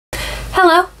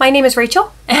Hello, my name is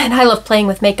Rachel, and I love playing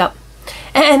with makeup.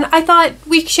 And I thought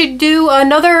we should do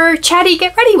another Chatty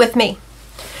Get Ready with me.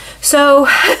 So,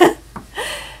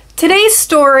 today's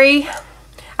story,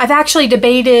 I've actually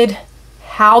debated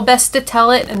how best to tell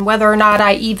it and whether or not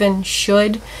I even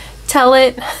should tell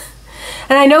it.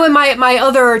 And I know in my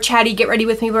other Chatty Get Ready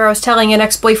with me where I was telling an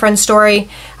ex-boyfriend story,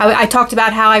 I talked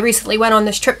about how I recently went on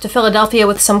this trip to Philadelphia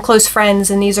with some close friends,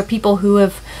 and these are people who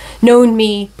have known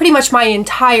me pretty much my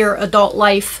entire adult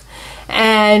life.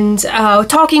 And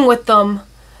talking with them,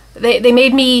 they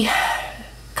made me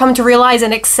come to realize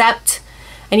and accept,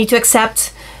 I need to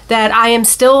accept that I am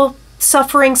still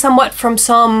suffering somewhat from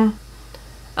some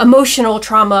emotional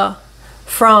trauma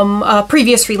from a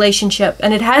previous relationship,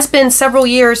 and it has been several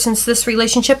years since this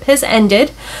relationship has ended.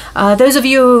 Those of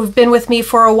you who've been with me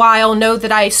for a while know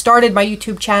that I started my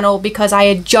YouTube channel because I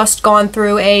had just gone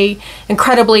through a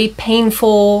incredibly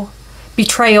painful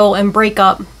betrayal and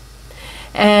breakup,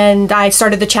 and I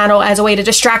started the channel as a way to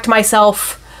distract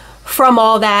myself from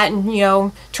all that and, you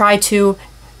know, try to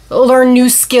learn new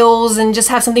skills and just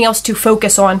have something else to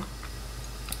focus on.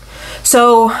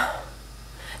 So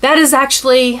that is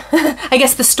actually, I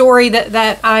guess, the story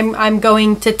that I'm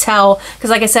going to tell.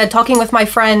 Because like I said, talking with my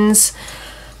friends,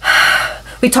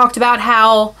 we talked about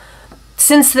how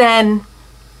since then,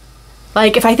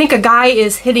 like, if I think a guy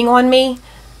is hitting on me,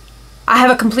 I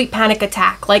have a complete panic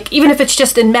attack. Like, even if it's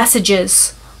just in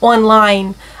messages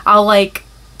online, I'll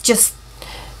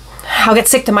get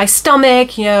sick to my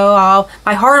stomach, you know,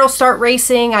 my heart will start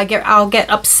racing, I'll get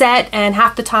upset, and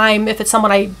half the time, if it's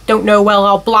someone I don't know well,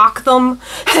 I'll block them.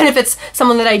 And if it's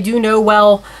someone that I do know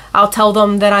well, I'll tell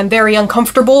them that I'm very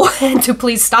uncomfortable and to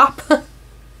please stop.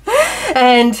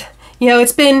 And, you know,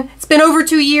 it's been over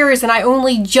 2 years, and I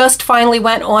only just finally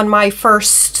went on my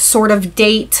first sort of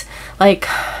date, like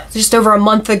just over a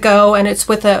month ago, and it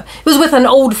was with an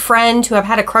old friend who I've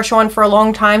had a crush on for a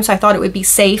long time, so I thought it would be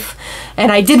safe. And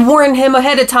I did warn him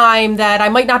ahead of time that I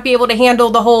might not be able to handle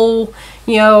the whole,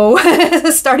 you know,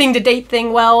 starting to date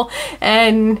thing well.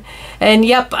 And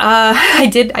yep, I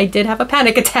did have a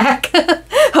panic attack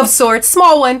of sorts,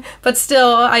 small one, but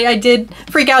still, I did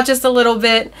freak out just a little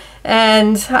bit,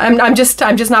 and I'm just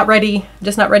not ready,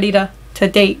 to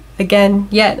date again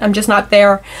yet. I'm just not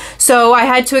there. So I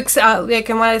had to like,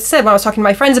 and when I was talking to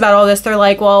my friends about all this, they're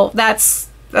like, well, that's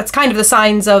kind of the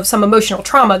signs of some emotional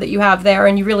trauma that you have there,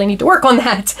 and you really need to work on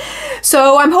that.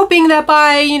 So I'm hoping that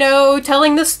by, you know,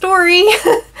 telling this story,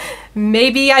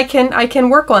 maybe I can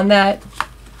work on that.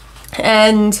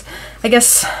 And I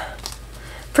guess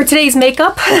for today's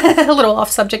makeup, a little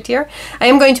off subject here, I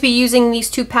am going to be using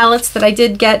these two palettes that I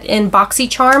did get in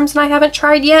BoxyCharms and I haven't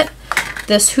tried yet.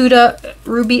 This Huda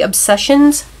Ruby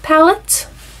Obsessions palette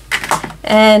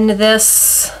and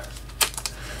this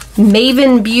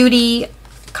Maven Beauty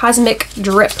Cosmic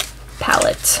Drip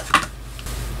palette.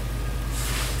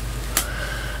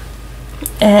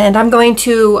 And I'm going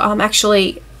to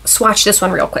actually swatch this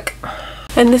one real quick.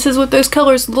 And this is what those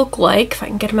colors look like, if I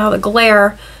can get them out of the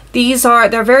glare.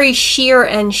 They're very sheer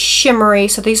and shimmery,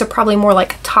 so these are probably more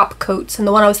like top coats. And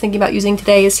the one I was thinking about using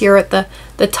today is here at the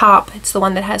top. It's the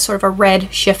one that has sort of a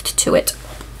red shift to it.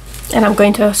 And I'm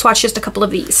going to swatch just a couple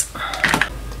of these.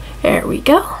 There we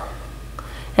go.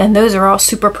 And those are all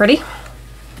super pretty.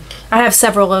 I have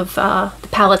several of the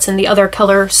palettes in the other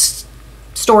color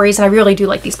stories, and I really do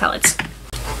like these palettes.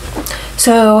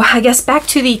 So I guess back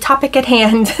to the topic at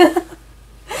hand.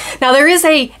 Now there is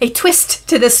a twist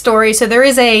to this story, so there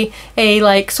is a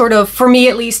like sort of, for me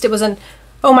at least, it was an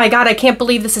oh my god, I can't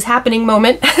believe this is happening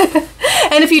moment.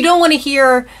 And if you don't want to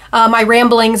hear my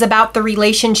ramblings about the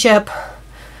relationship,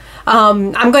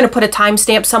 I'm going to put a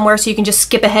timestamp somewhere so you can just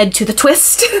skip ahead to the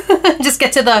twist. Just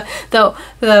get to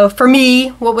the for me,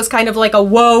 what was kind of like a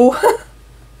whoa,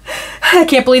 I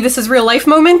can't believe this is real life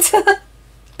moment.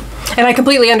 And I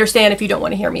completely understand if you don't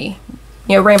want to hear me,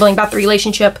 you know, rambling about the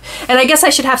relationship. And I guess I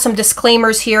should have some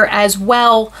disclaimers here as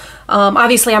well.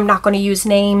 Obviously, I'm not going to use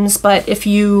names, but if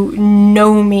you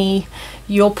know me,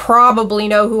 you'll probably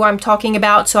know who I'm talking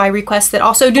about. So I request that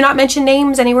also do not mention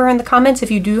names anywhere in the comments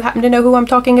if you do happen to know who I'm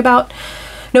talking about.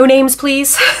 No names,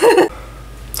 please.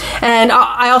 And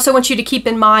I also want you to keep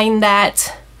in mind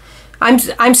that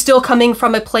I'm still coming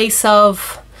from a place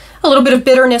of a little bit of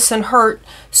bitterness and hurt.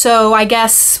 So I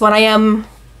guess when I am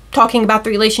talking about the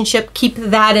relationship, keep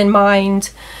that in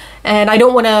mind. And I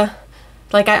don't want to,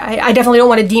 like, I definitely don't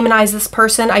want to demonize this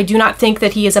person. I do not think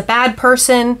that he is a bad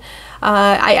person.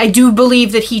 I do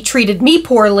believe that he treated me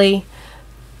poorly,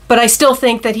 but I still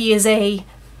think that he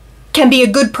can be a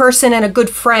good person and a good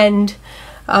friend.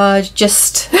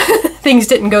 Just things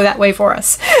didn't go that way for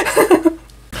us.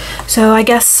 So I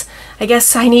guess I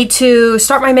guess I need to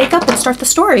start my makeup and start the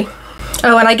story.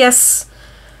 Oh, and I guess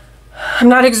I'm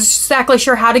not exactly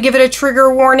sure how to give it a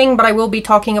trigger warning, but I will be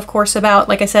talking, of course, about,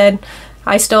 like I said,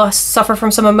 I still suffer from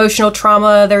some emotional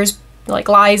trauma. There's like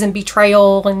lies and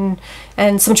betrayal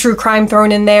and some true crime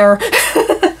thrown in there.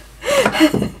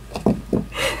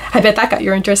 I bet that got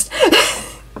your interest.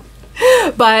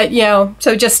 But, you know,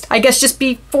 so just, I guess just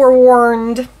be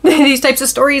forewarned. These types of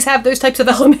stories have those types of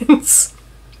elements.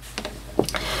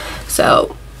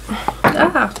 So,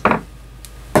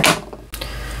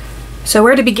 So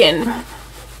where to begin?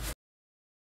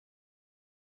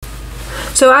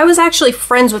 So I was actually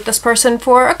friends with this person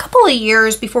for a couple of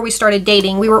years before we started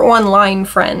dating. We were online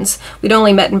friends. We'd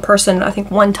only met in person, I think,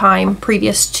 one time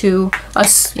previous to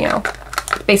us, you know,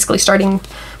 basically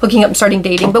hooking up and starting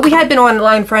dating. But we had been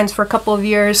online friends for a couple of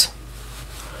years.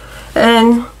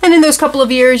 And in those couple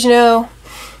of years, you know,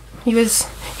 he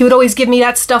would always give me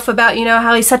that stuff about, you know,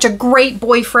 how he's such a great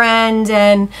boyfriend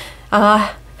and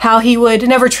how he would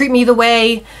never treat me the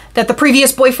way that the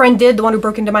previous boyfriend did, the one who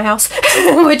broke into my house,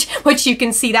 which you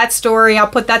can see that story. I'll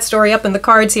put that story up in the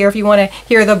cards here if you want to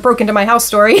hear the broke into my house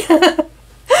story.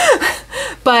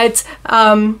 But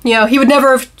you know, he would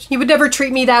never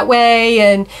treat me that way,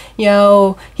 and you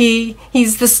know,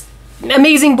 he's this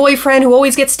amazing boyfriend who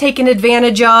always gets taken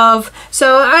advantage of.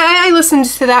 So I listened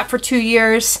to that for 2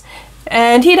 years,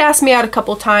 and he'd asked me out a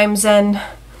couple times, and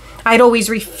I'd always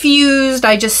refused.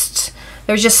 I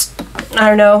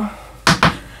don't know.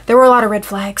 There were a lot of red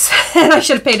flags, and I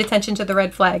should have paid attention to the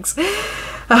red flags.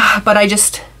 But I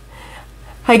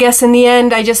guess in the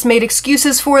end, I just made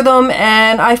excuses for them,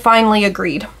 and I finally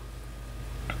agreed.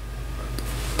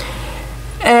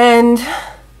 And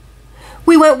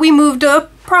we moved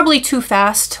up probably too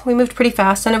fast. We moved pretty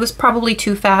fast, and it was probably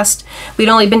too fast. We'd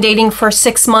only been dating for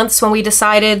 6 months when we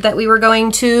decided that we were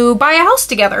going to buy a house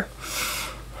together.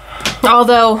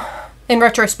 Although, in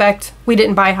retrospect, we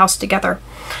didn't buy a house together.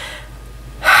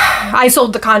 I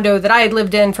sold the condo that I had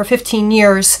lived in for 15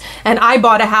 years, and I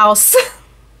bought a house.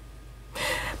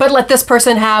 But let this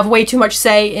person have way too much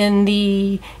say in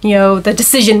the, you know, the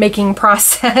decision-making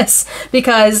process,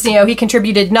 because, you know, he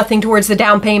contributed nothing towards the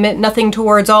down payment, nothing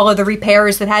towards all of the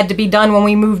repairs that had to be done when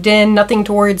we moved in, nothing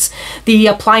towards the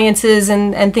appliances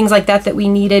and things like that we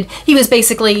needed. He was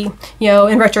basically, you know,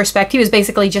 in retrospect, he was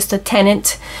basically just a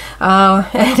tenant.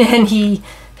 And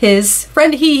his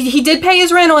friend, he did pay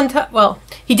his rent on time. Well,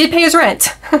 he did pay his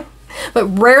rent, but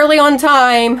rarely on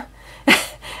time.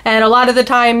 And a lot of the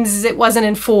times it wasn't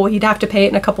in full. He'd have to pay it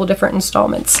in a couple different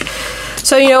installments.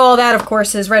 So, you know, all that, of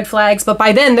course, is red flags. But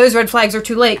by then, those red flags are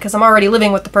too late because I'm already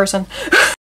living with the person.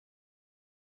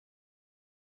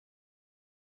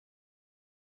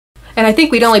 And I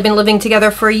think we'd only been living together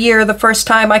for a year the first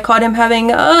time I caught him having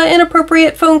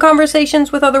inappropriate phone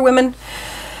conversations with other women.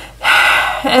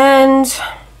 And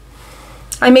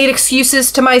I made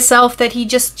excuses to myself that he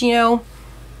just, you know,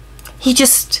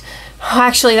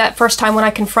 actually, that first time when I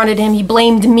confronted him, he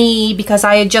blamed me because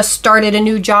I had just started a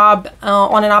new job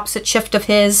on an opposite shift of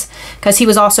his, because he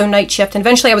was also night shift. And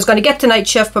eventually I was going to get to night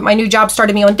shift, but my new job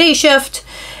started me on day shift.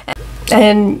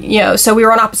 And, you know, so we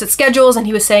were on opposite schedules, and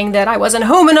he was saying that I wasn't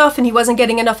home enough and he wasn't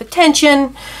getting enough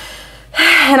attention.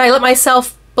 And I let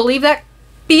myself believe that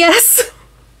BS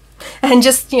and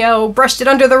just, you know, brushed it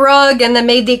under the rug, and then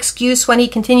made the excuse when he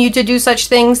continued to do such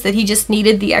things that he just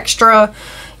needed the extra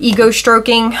ego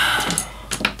stroking.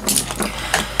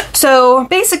 So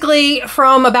basically,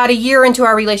 from about a year into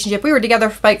our relationship, we were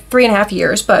together for like 3.5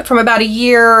 years, but from about a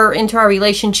year into our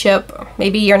relationship,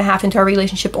 maybe a year and a half into our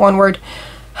relationship onward,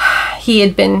 he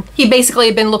basically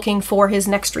had been looking for his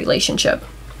next relationship.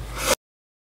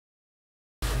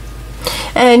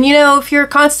 And you know, if you're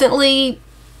constantly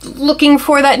looking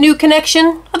for that new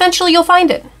connection, eventually you'll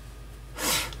find it.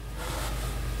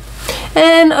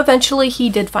 And eventually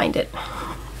he did find it.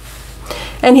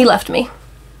 And he left me.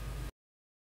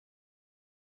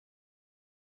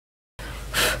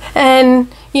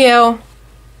 And, you know,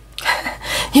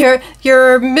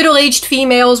 your middle-aged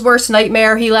female's worst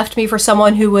nightmare, he left me for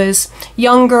someone who was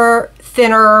younger,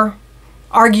 thinner,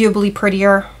 arguably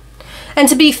prettier. And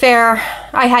to be fair,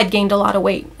 I had gained a lot of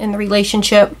weight in the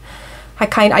relationship.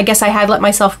 I guess I had let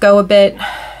myself go a bit.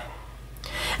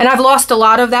 And I've lost a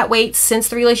lot of that weight since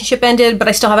the relationship ended, but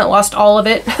I still haven't lost all of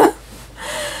it.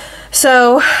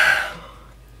 So,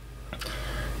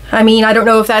 I mean, I don't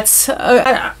know if that's,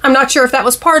 I'm not sure if that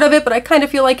was part of it, but I kind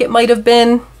of feel like it might have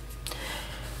been.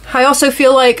 I also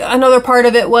feel like another part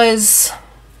of it was,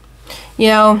 you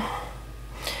know,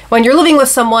 when you're living with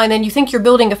someone and you think you're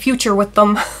building a future with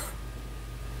them,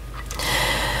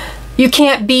 you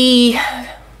can't be,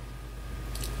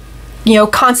 you know,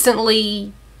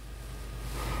 constantly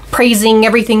praising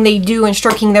everything they do and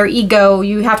stroking their ego.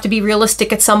 You have to be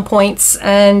realistic at some points,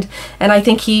 and I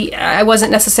think I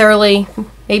wasn't necessarily,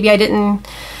 maybe I didn't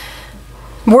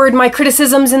word my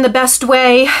criticisms in the best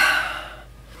way,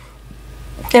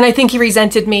 and I think he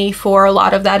resented me for a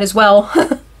lot of that as well.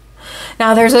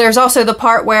 Now there's also the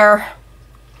part where,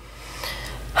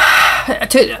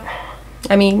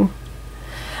 I mean,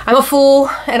 I'm a fool,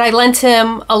 and I lent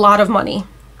him a lot of money.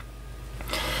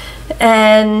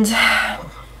 And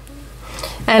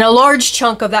a large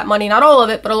chunk of that money, not all of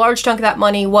it, but a large chunk of that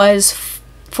money was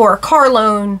for a car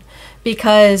loan,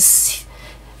 because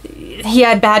he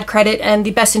had bad credit and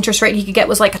the best interest rate he could get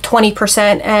was like a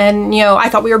 20%. And, you know, I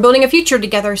thought we were building a future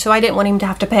together, so I didn't want him to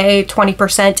have to pay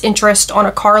 20% interest on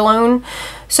a car loan.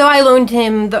 So I loaned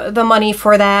him the money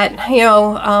for that, you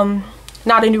know,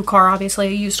 not a new car, obviously,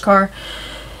 a used car.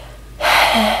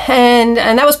 And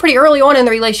that was pretty early on in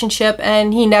the relationship,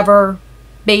 and he never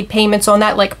made payments on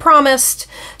that like promised.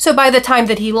 So by the time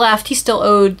that he left, he still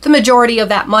owed the majority of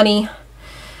that money.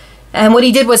 And what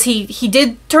he did was he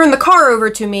did turn the car over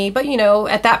to me, but you know,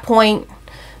 at that point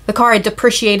the car had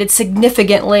depreciated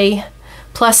significantly,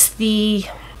 plus the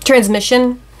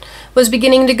transmission was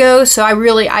beginning to go, so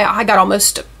I got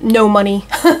almost no money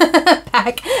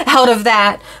back out of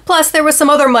that. Plus there was some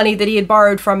other money that he had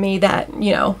borrowed from me that,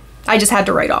 you know, I just had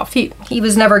to write off. He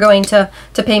was never going to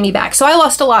pay me back. So I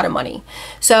lost a lot of money.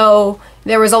 So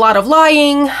there was a lot of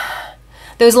lying.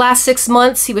 Those last 6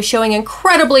 months, he was showing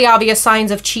incredibly obvious signs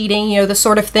of cheating, you know, the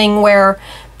sort of thing where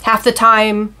half the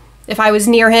time, if I was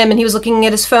near him and he was looking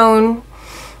at his phone,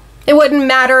 it wouldn't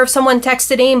matter if someone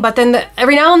texted him, but then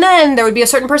every now and then there would be a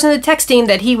certain person that texted him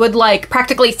that he would like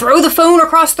practically throw the phone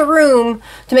across the room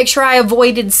to make sure I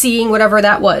avoided seeing whatever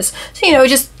that was. So, you know,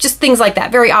 just things like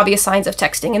that, very obvious signs of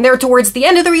texting. And there towards the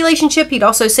end of the relationship, he'd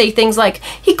also say things like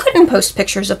he couldn't post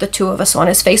pictures of the two of us on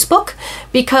his Facebook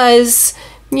because,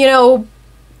 you know,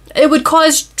 it would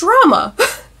cause drama.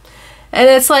 And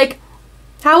it's like,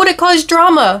 how would it cause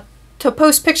drama to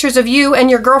post pictures of you and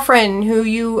your girlfriend who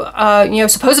you, you know,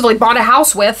 supposedly bought a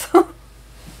house with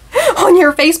on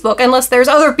your Facebook, unless there's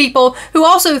other people who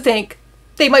also think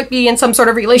they might be in some sort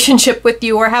of relationship with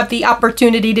you or have the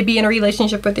opportunity to be in a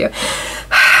relationship with you.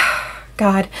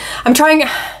 God, I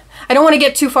don't want to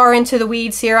get too far into the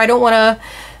weeds here. I don't want to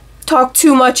talk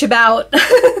too much about,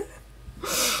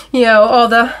 you know, all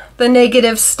the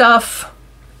negative stuff.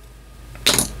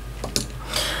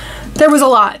 There was a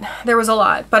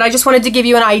lot, but I just wanted to give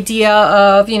you an idea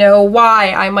of, you know,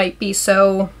 why I might be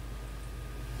so,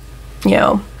 you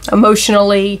know,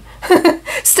 emotionally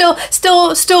still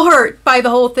hurt by the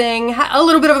whole thing. A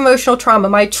little bit of emotional trauma.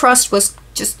 My trust was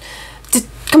just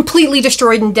completely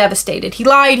destroyed and devastated. He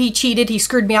lied, he cheated, he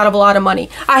screwed me out of a lot of money.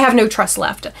 I have no trust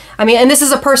left. I mean, and this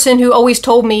is a person who always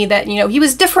told me that, you know, he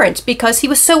was different because he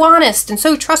was so honest and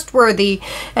so trustworthy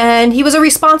and he was a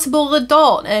responsible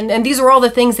adult. And these were all the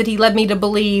things that he led me to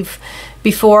believe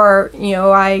before, you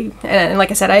know, and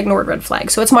like I said, I ignored red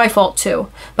flags. So it's my fault too.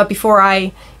 But before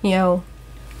I, you know,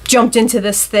 jumped into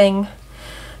this thing,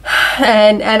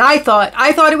 and I thought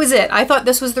it was it. I thought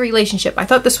this was the relationship. I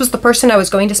thought this was the person I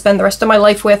was going to spend the rest of my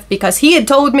life with because he had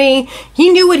told me he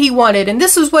knew what he wanted and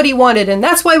this was what he wanted and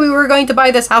that's why we were going to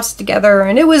buy this house together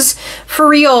and it was for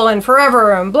real and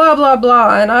forever and blah blah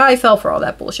blah, and I fell for all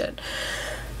that bullshit.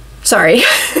 Sorry.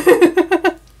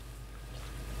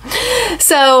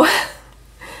 So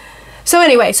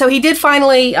anyway, so he did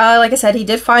finally, like I said, he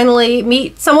did finally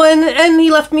meet someone and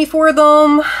he left me for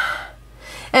them.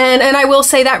 And I will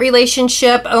say that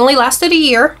relationship only lasted a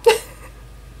year.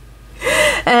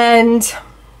 And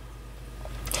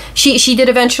she did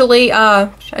eventually,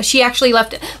 she actually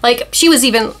left, like, she was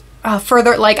even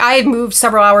further, like, I had moved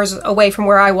several hours away from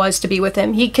where I was to be with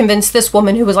him. He convinced this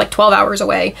woman who was like 12 hours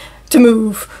away to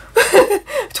move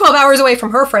 12 hours away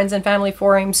from her friends and family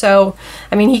for him. So,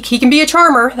 I mean, he can be a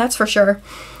charmer, that's for sure.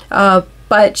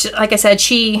 But like I said,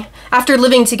 after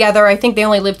living together, I think they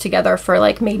only lived together for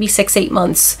like maybe 6-8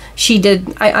 months.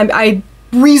 I'm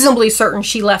reasonably certain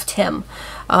she left him.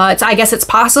 I guess it's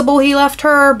possible he left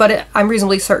her, but I'm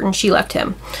reasonably certain she left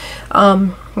him.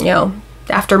 You know,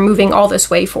 after moving all this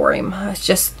way for him. It's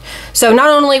just, so not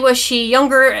only was she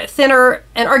younger, thinner,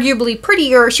 and arguably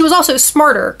prettier, she was also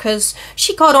smarter because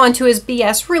she caught on to his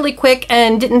BS really quick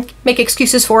and didn't make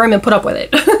excuses for him and put up with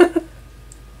it.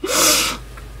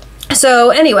 So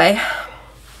anyway,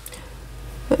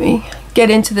 let me get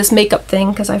into this makeup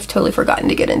thing because I've totally forgotten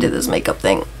to get into this makeup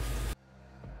thing.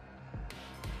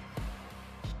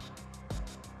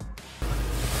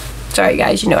 Sorry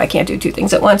guys, you know I can't do two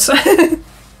things at once.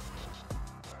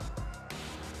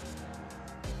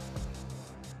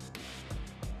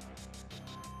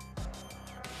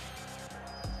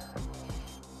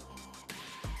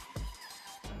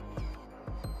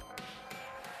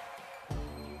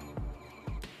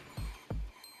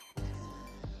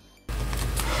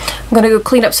 I'm gonna go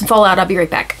clean up some fallout. I'll be right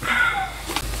back.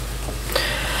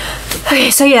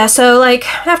 Okay, so yeah, so like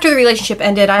after the relationship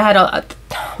ended, I had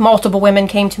multiple women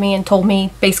came to me and told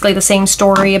me basically the same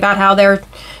story about how they're,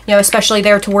 you know, especially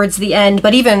there towards the end,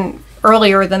 but even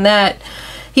earlier than that,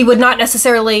 he would not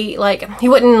necessarily, like, he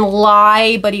wouldn't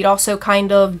lie, but he'd also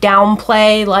kind of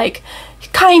downplay, like,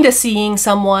 kind of seeing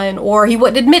someone, or he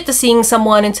wouldn't admit to seeing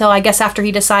someone until I guess after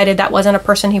he decided that wasn't a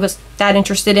person he was that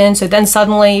interested in. So then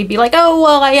suddenly be like, oh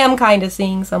well, I am kind of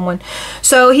seeing someone.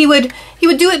 So he would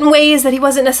do it in ways that he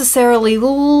wasn't necessarily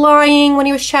lying when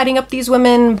he was chatting up these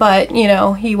women, but you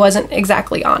know, he wasn't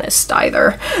exactly honest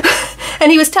either.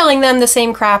 And he was telling them the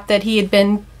same crap that he had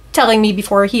been telling me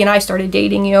before he and I started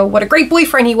dating, you know, what a great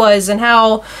boyfriend he was and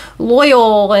how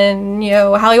loyal and, you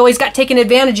know, how he always got taken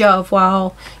advantage of,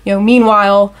 while, you know,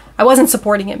 meanwhile, I wasn't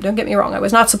supporting him. Don't get me wrong, I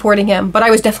was not supporting him, but I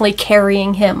was definitely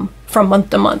carrying him from month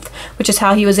to month, which is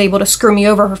how he was able to screw me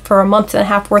over for a month and a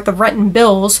half worth of rent and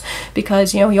bills,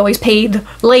 because, you know, he always paid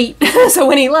late. So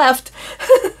when he left,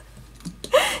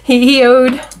 he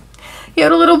owed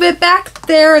a little bit back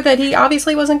there that he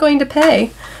obviously wasn't going to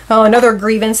pay. Oh, another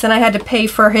grievance, then I had to pay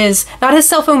for his, not his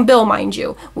cell phone bill, mind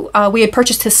you. We had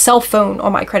purchased his cell phone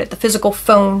on my credit, the physical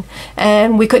phone,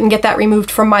 and we couldn't get that removed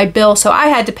from my bill, so I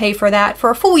had to pay for that for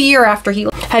a full year after he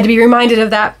had to be reminded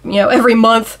of that, you know, every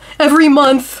month. I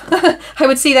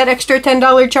would see that extra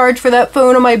 $10 charge for that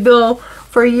phone on my bill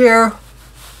for a year.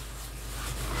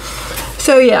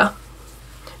 So yeah,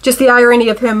 just the irony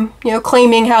of him, you know,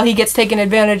 claiming how he gets taken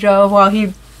advantage of while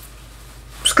he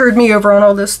screwed me over on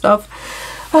all this stuff.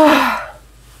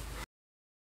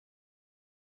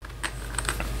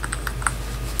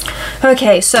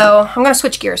 Okay, so I'm gonna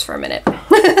switch gears for a minute.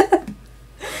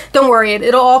 Don't worry,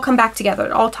 it'll all come back together.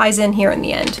 It all ties in here in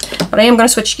the end. But I am gonna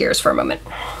switch gears for a moment.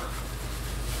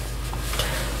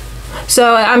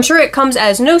 So I'm sure it comes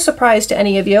as no surprise to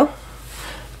any of you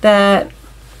that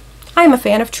I'm a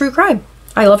fan of true crime.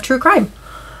 I love true crime.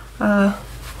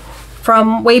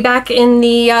 From way back in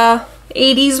the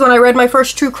 80s when I read my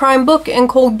first true crime book, In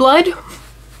Cold Blood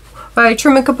by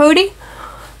Truman Capote.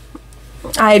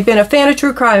 I had been a fan of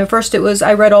true crime. First it was,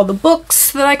 I read all the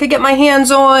books that I could get my hands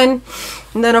on,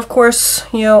 and then of course,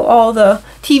 you know, all the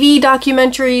TV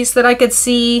documentaries that I could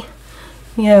see,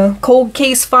 you know, Cold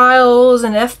Case Files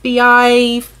and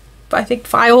FBI, I think,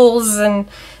 files, and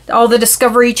all the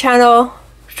Discovery Channel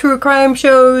true crime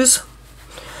shows.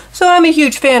 So I'm a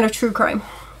huge fan of true crime.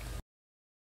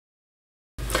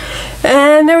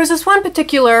 And there was this one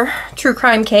particular true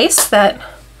crime case that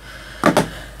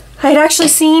I had actually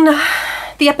seen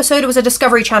the episode. It was a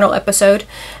Discovery Channel episode,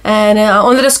 and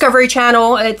on the Discovery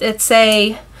Channel, it's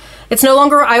no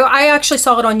longer, I actually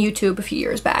saw it on YouTube a few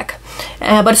years back,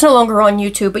 but it's no longer on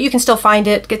YouTube, but you can still find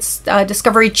it. It's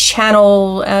Discovery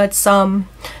Channel. It's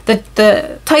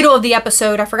the title of the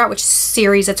episode, I forgot which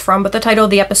series it's from, but the title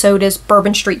of the episode is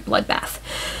Bourbon Street Blood Bath.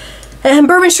 And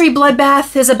Bourbon Street Blood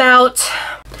Bath is about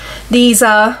these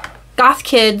goth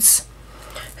kids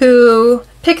who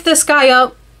pick this guy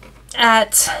up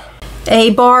at a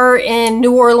bar in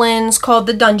New Orleans called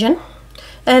The Dungeon.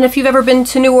 And if you've ever been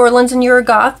to New Orleans and you're a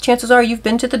goth, chances are you've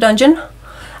been to The Dungeon.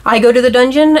 I go to The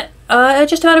Dungeon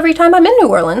just about every time I'm in New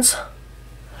Orleans.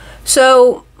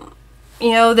 So,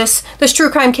 you know, this true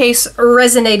crime case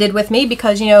resonated with me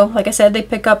because, you know, like I said, they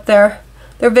pick up their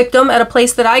victim at a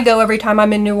place that I go every time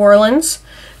I'm in New Orleans.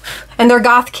 And they're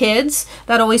goth kids.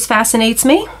 That always fascinates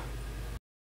me.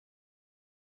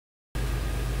 And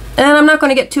I'm not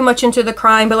going to get too much into the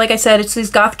crime, but like I said, it's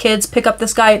these goth kids pick up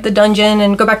this guy at the dungeon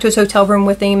and go back to his hotel room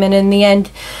with him, and in the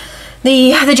end,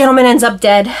 the gentleman ends up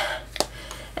dead.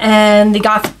 And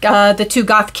the two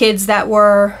goth kids that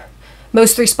were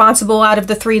most responsible out of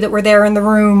the three that were there in the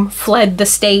room fled the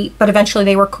state, but eventually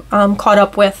they were caught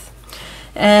up with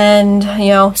and, you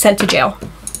know, sent to jail.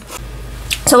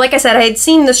 So like I said, I had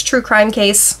seen this true crime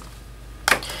case,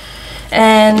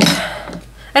 and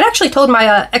I'd actually told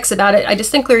my ex about it. I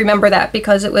distinctly remember that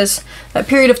because it was a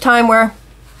period of time where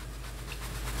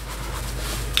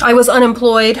I was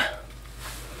unemployed. I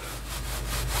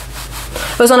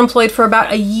was unemployed for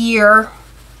about a year,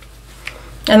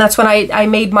 and that's when I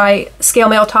made my scale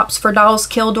mail tops for Dolls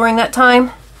Kill during that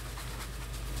time.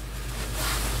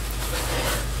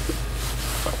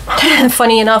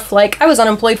 Funny enough, like, I was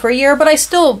unemployed for a year, but I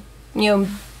still, you know,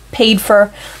 paid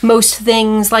for most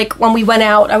things. Like, when we went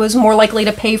out, I was more likely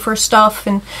to pay for stuff,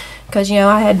 and because, you know,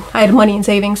 I had money in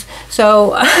savings.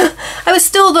 So I was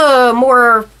still the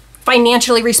more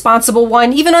financially responsible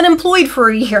one, even unemployed for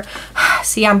a year.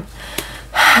 See,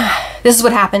 this is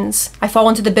what happens. I fall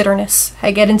into the bitterness.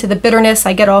 I get into the bitterness.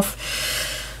 I get off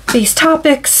these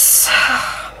topics.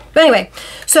 But anyway,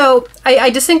 So I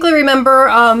distinctly remember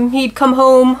he'd come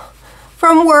home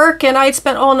from work and I'd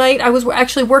spent all night. I was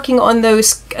actually working on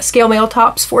those scale mail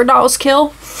tops for Dolls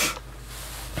Kill.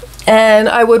 And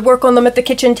I would work on them at the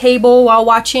kitchen table while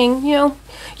watching, you know,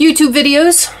 YouTube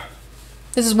videos.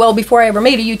 This is well before I ever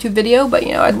made a YouTube video, but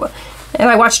you know,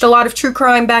 I watched a lot of true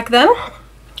crime back then.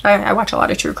 I watch a lot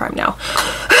of true crime now.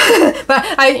 But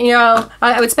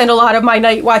I would spend a lot of my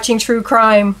night watching true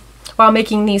crime while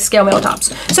making these scale mail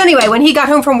tops. So anyway, when he got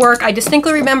home from work, I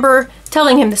distinctly remember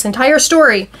telling him this entire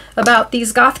story about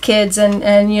these goth kids,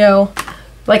 and you know,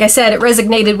 like I said, it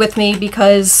resonated with me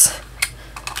because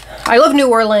I love New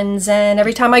Orleans, and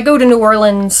every time I go to New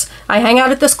Orleans, I hang out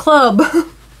at this club.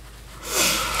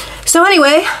 So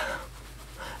anyway,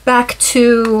 back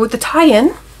to the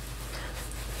tie-in.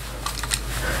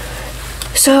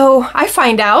 So I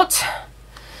find out,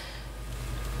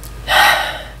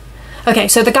 okay,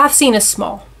 so the goth scene is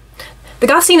small. The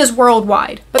goth scene is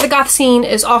worldwide, but the goth scene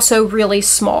is also really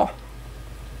small.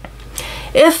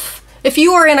 If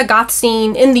you are in a goth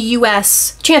scene in the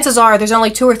US, chances are there's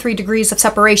only 2 or 3 degrees of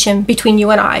separation between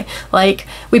you and I. Like,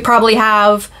 we probably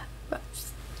have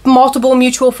multiple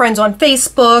mutual friends on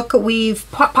Facebook. We've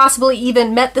possibly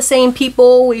even met the same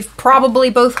people. We've probably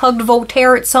both hugged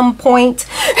Voltaire at some point.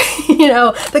 You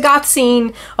know, the goth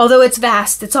scene, although it's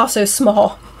vast, it's also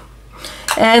small.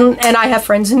 And I have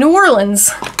friends in New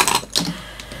Orleans.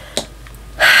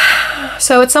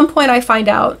 So at some point I find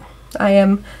out, I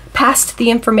am passed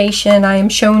the information, I am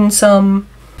shown some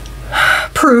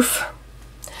proof.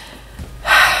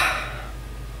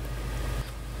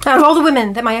 Out of all the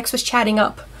women that my ex was chatting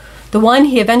up, the one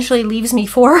he eventually leaves me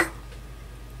for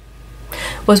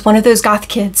was one of those goth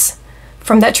kids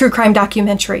from that true crime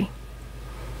documentary.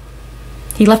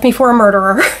 He left me for a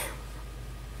murderer.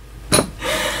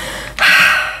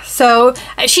 So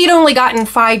she'd only gotten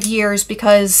 5 years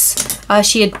because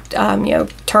she had, you know,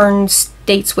 turned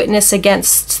state's witness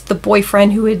against the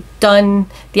boyfriend who had done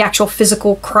the actual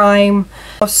physical crime.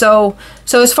 So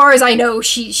as far as I know,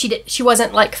 she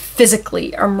wasn't like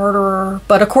physically a murderer,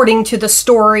 but according to the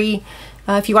story,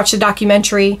 if you watch the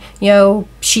documentary, you know,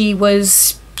 she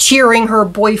was cheering her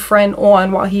boyfriend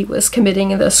on while he was committing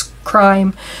this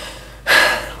crime.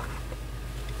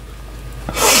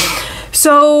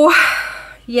 So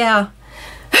yeah,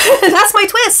 that's my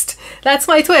twist. That's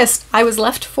my twist. I was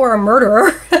left for a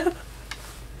murderer.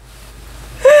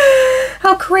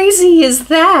 How crazy is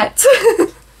that?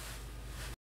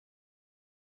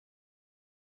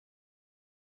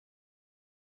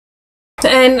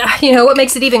 And, you know, what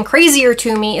makes it even crazier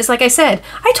to me is, like I said,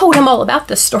 I told him all about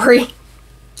this story.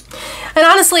 And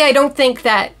honestly, I don't think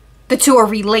that the two are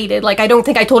related. Like, I don't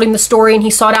think I told him the story and he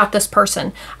sought out this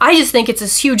person. I just think it's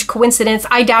this huge coincidence.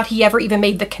 I doubt he ever even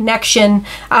made the connection.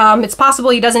 It's possible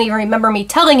he doesn't even remember me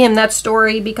telling him that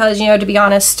story because, you know, to be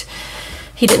honest,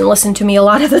 he didn't listen to me a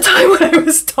lot of the time when I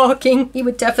was talking. He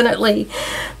would definitely,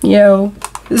 you know,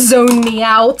 zone me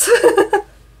out.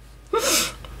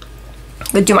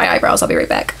 But do my eyebrows, I'll be right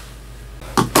back.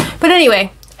 But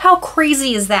anyway, how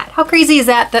crazy is that? How crazy is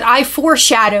that I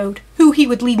foreshadowed who he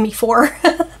would leave me for?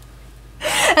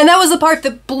 And that was the part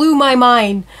that blew my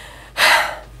mind.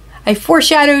 I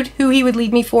foreshadowed who he would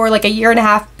leave me for like a year and a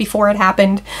half before it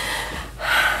happened.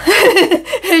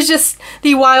 It was just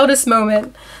the wildest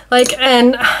moment. Like,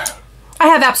 and I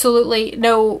have absolutely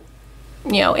no,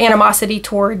 you know, animosity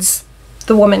towards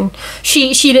the woman.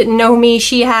 She didn't know me.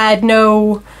 She had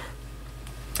no,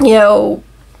 you know,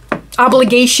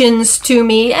 obligations to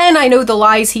me. And I know the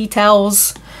lies he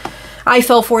tells. I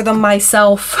fell for them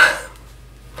myself.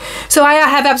 So I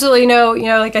have absolutely no, you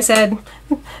know, like I said,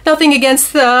 nothing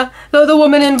against the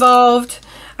woman involved.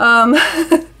 And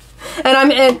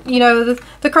you know,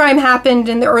 the crime happened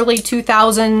in the early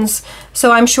 2000s,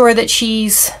 so I'm sure that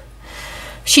she's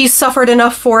suffered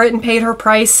enough for it and paid her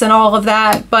price and all of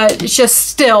that, but it's just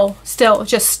still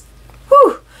just,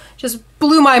 whew, just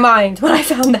blew my mind when I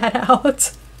found that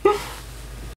out.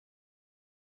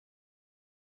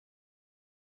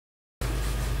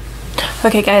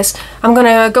 Okay guys, I'm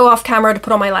gonna go off camera to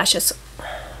put on my lashes.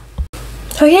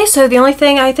 Okay, so the only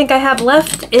thing I think I have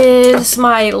left is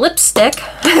my lipstick.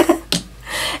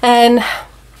 And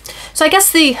so I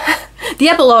guess the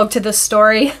epilogue to this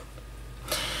story,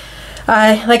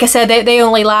 like I said, they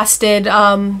only lasted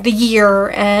the year,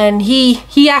 and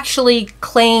he actually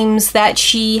claims that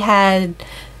she had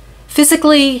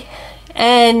physically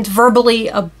and verbally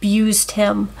abused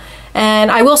him.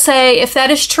 And I will say, if that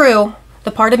is true, the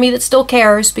part of me that still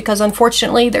cares, because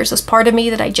unfortunately there's this part of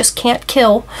me that I just can't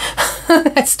kill,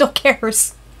 that still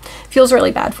cares. Feels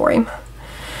really bad for him.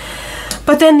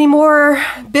 But then the more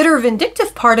bitter,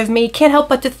 vindictive part of me can't help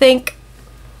but to think,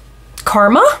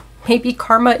 karma. Maybe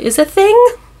karma is a thing.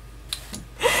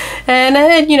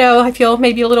 And, you know, I feel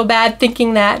maybe a little bad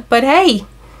thinking that. But hey,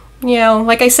 you know,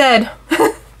 like I said,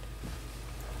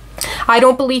 I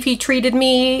don't believe he treated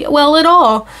me well at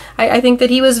all. I think that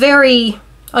he was very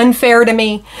unfair to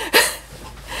me.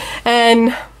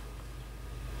 And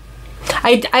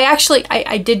I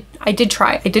did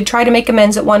try to make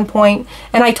amends at one point,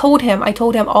 and I told him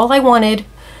all I wanted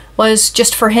was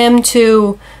just for him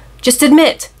to just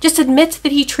admit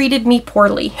that he treated me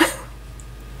poorly.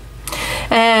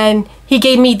 And he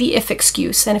gave me the if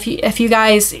excuse. And if you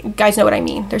guys know what I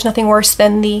mean. There's nothing worse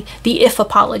than the if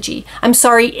apology. I'm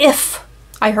sorry if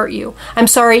I hurt you. I'm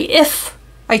sorry if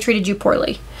I treated you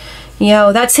poorly. You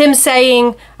know, that's him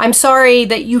saying, I'm sorry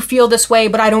that you feel this way,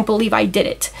 but I don't believe I did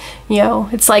it. You know,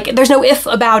 it's like, there's no if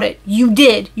about it. You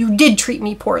did treat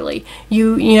me poorly.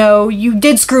 You know, you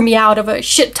did screw me out of a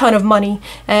shit ton of money.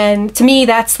 And to me,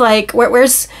 that's like,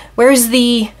 where's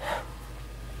the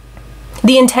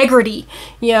integrity?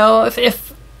 You know,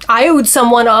 if I owed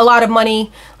someone a lot of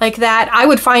money like that, I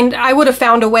would have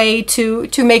found a way to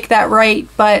make that right.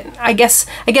 But I guess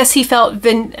he felt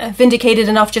vindicated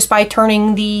enough just by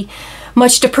turning the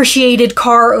much depreciated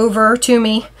car over to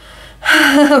me.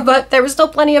 But there was still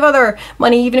plenty of other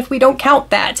money, even if we don't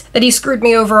count that he screwed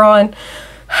me over on.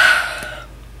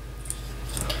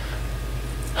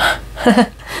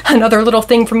 Another little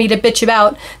thing for me to bitch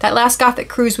about, that last Gothic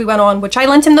cruise we went on, which I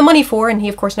lent him the money for, and he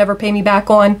of course never paid me back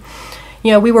on.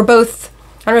 You know, we were both,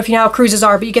 I don't know if you know how cruises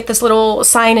are, but you get this little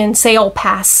sign and sail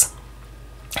pass,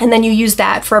 and then you use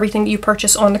that for everything that you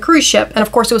purchase on the cruise ship. And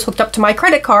of course it was hooked up to my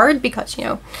credit card because, you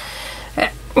know,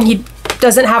 he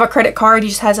doesn't have a credit card, he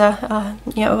just has a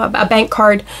bank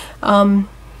card.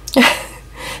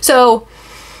 So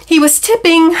he was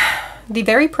tipping the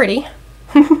very pretty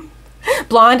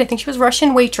blonde, I think she was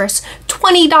Russian waitress,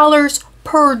 $20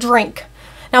 per drink.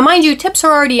 Now mind you, tips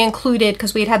are already included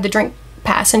because we had the drink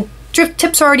pass, and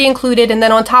tips are already included, and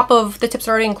then on top of the tips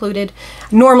already included,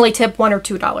 normally tip $1 or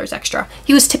 $2 extra.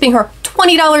 He was tipping her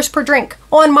 $20 per drink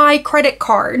on my credit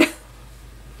card.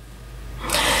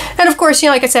 And of course, you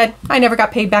know, like I said, I never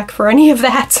got paid back for any of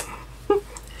that.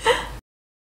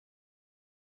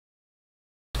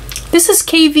 This is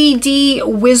KVD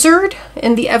Wizard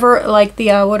in the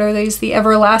what are these? The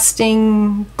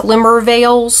Everlasting Glimmer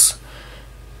Veils.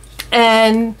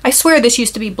 And I swear this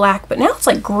used to be black, but now it's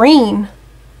like green.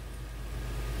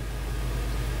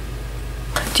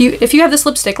 If you have this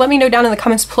lipstick, let me know down in the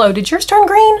comments below. Did yours turn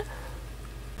green?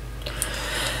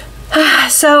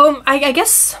 So I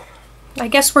guess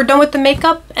we're done with the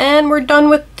makeup and we're done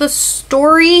with the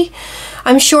story.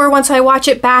 I'm sure once I watch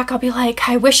it back, I'll be like,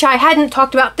 I wish I hadn't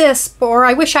talked about this, or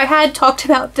I wish I had talked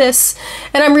about this.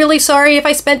 And I'm really sorry if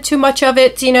I spent too much of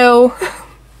it, you know,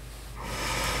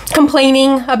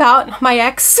 complaining about my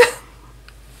ex.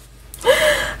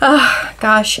 Oh,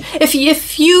 gosh.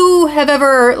 If you have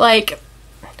ever, like,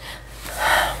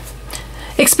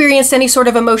 experienced any sort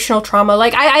of emotional trauma,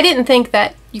 like, I didn't think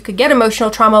that you could get emotional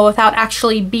trauma without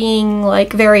actually being,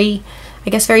 like, very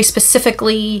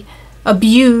specifically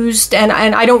abused, and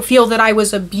I don't feel that I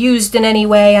was abused in any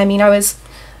way. I mean, I was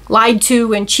lied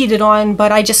to and cheated on,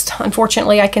 but I just,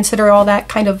 unfortunately, I consider all that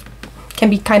can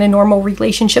be kind of normal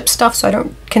relationship stuff, so I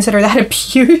don't consider that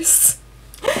abuse.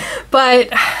 But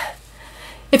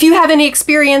if you have any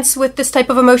experience with this type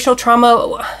of emotional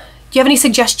trauma, do you have any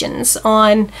suggestions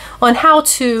on how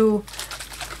to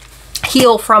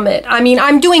heal from it? I mean,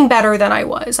 I'm doing better than I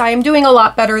was. I am doing a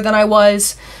lot better than I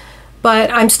was.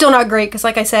 But I'm still not great because,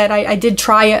 like I said, I did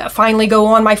finally go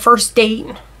on my first date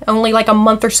only like a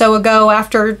month or so ago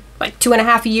after like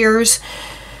 2.5 years.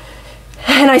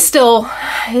 And I still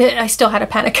had a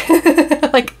panic.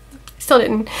 Like,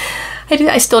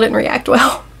 I still didn't react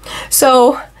well.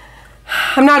 So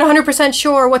I'm not 100%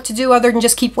 sure what to do other than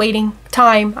just keep waiting.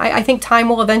 Time. I think time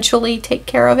will eventually take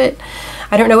care of it.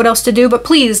 I don't know what else to do, but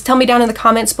please tell me down in the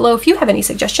comments below if you have any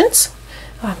suggestions.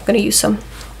 I'm going to use some.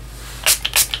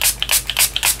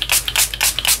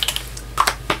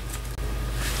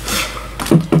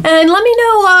 And let me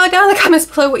know down in the comments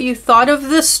below what you thought of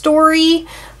this story.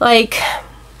 Like,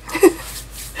 I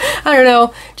don't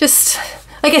know, just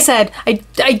like I said,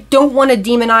 I don't want to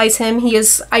demonize him.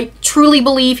 I truly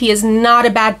believe he is not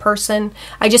a bad person.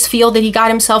 I just feel that he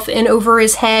got himself in over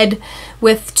his head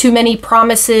with too many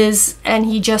promises, and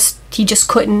he just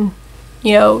couldn't,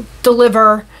 you know,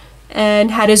 deliver,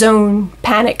 and had his own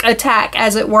panic attack,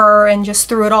 as it were, and just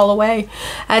threw it all away.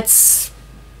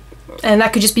 And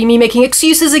that could just be me making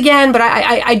excuses again, but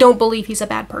I don't believe he's a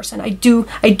bad person. I do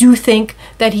think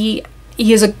that he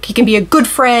can be a good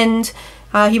friend.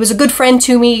 He was a good friend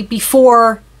to me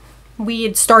before we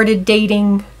had started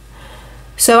dating.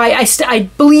 So I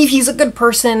believe he's a good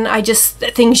person.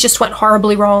 Things just went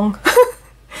horribly wrong.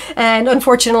 And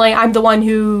unfortunately, I'm the one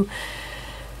who,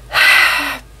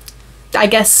 I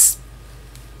guess,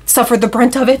 suffered the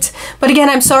brunt of it. But again,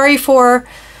 I'm sorry for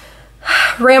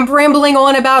rambling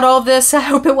on about all this. I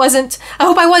hope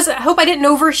I didn't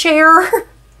overshare.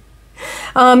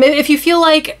 If you feel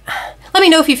like, let me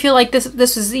know if you feel like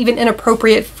this is even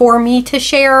inappropriate for me to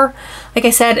share. Like I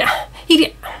said,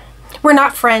 we're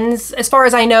not friends. As far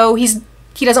as I know, he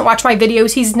doesn't watch my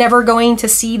videos. He's never going to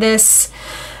see this.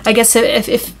 I guess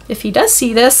if he does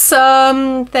see this,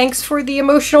 thanks for the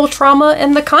emotional trauma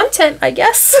and the content, I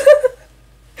guess.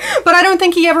 But I don't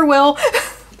think he ever will.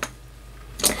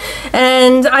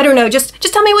 And I don't know, just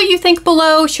tell me what you think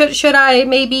below. Should I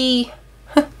maybe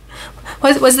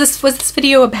was this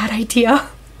video a bad idea?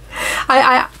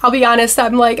 I'll be honest, I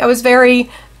was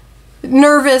very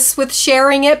nervous with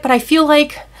sharing it, but I feel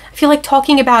like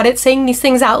talking about it, saying these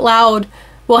things out loud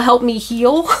will help me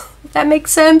heal, if that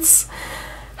makes sense.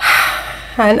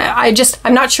 And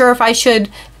I'm not sure if I should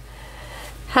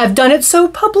have done it so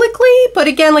publicly, but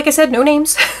again, like I said, no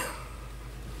names.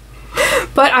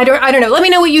 But I don't know. Let me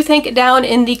know what you think down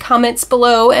in the comments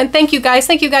below. And thank you guys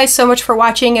so much for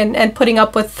watching and putting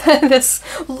up with this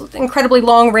incredibly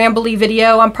long rambly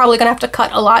video. I'm probably gonna have to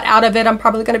cut a lot out of it. I'm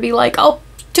probably gonna be like, oh,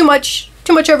 too much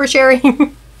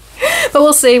oversharing. But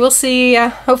we'll see.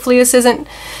 Hopefully this isn't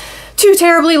too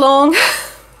terribly long.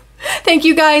 Thank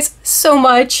you guys so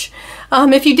much.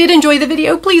 If you did enjoy the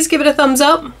video, please give it a thumbs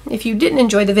up. If you didn't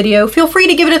enjoy the video, feel free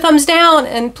to give it a thumbs down,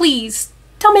 and please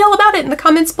tell me all about it in the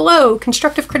comments below.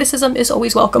 Constructive criticism is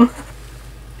always welcome.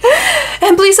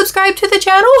 And please subscribe to the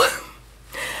channel.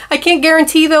 I can't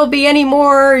guarantee there'll be any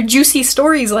more juicy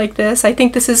stories like this. I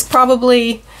think this is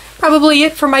probably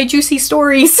it for my juicy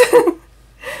stories.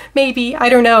 Maybe, I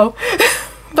don't know.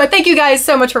 But thank you guys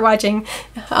so much for watching.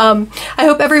 I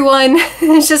hope everyone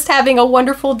is just having a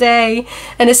wonderful day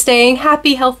and is staying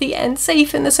happy, healthy, and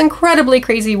safe in this incredibly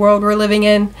crazy world we're living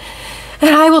in.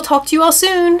 And I will talk to you all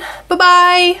soon.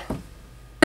 Bye-bye.